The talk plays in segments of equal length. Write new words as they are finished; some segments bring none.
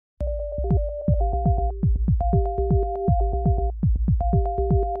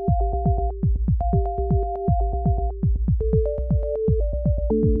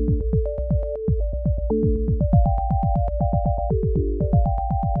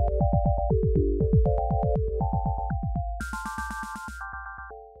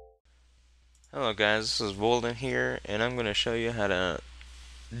Hello guys, this is Vuldin here, and I'm going to show you how to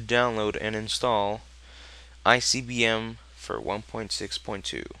download and install ICBM for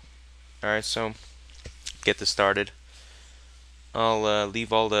 1.6.2. Alright, so get this started. I'll leave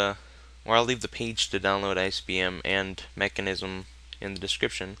the page to download ICBM and Mekanism in the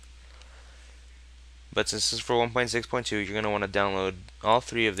description. But since this is for 1.6.2, you're going to want to download all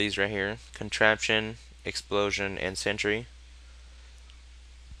three of these right here: Contraption, Explosion, and Sentry.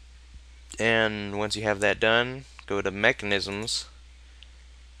 And once you have that done, go to Mechanisms.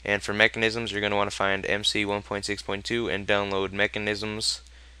 And for Mechanisms, you're going to want to find MC 1.6.2 and download Mechanisms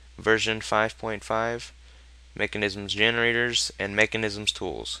version 5.5, Mechanisms Generators, and Mechanisms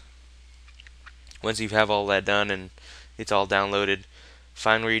Tools. Once you have all that done and it's all downloaded,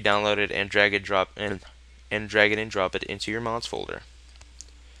 find where you downloaded and drag it and drop it into your mods folder.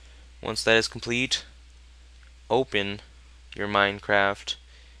 Once that is complete, open your Minecraft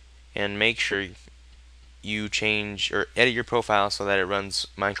and make sure you change or edit your profile so that it runs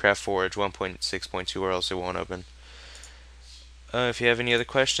Minecraft Forge 1.6.2, or else it won't open. If you have any other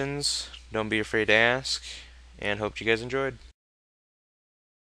questions, don't be afraid to ask, and hope you guys enjoyed.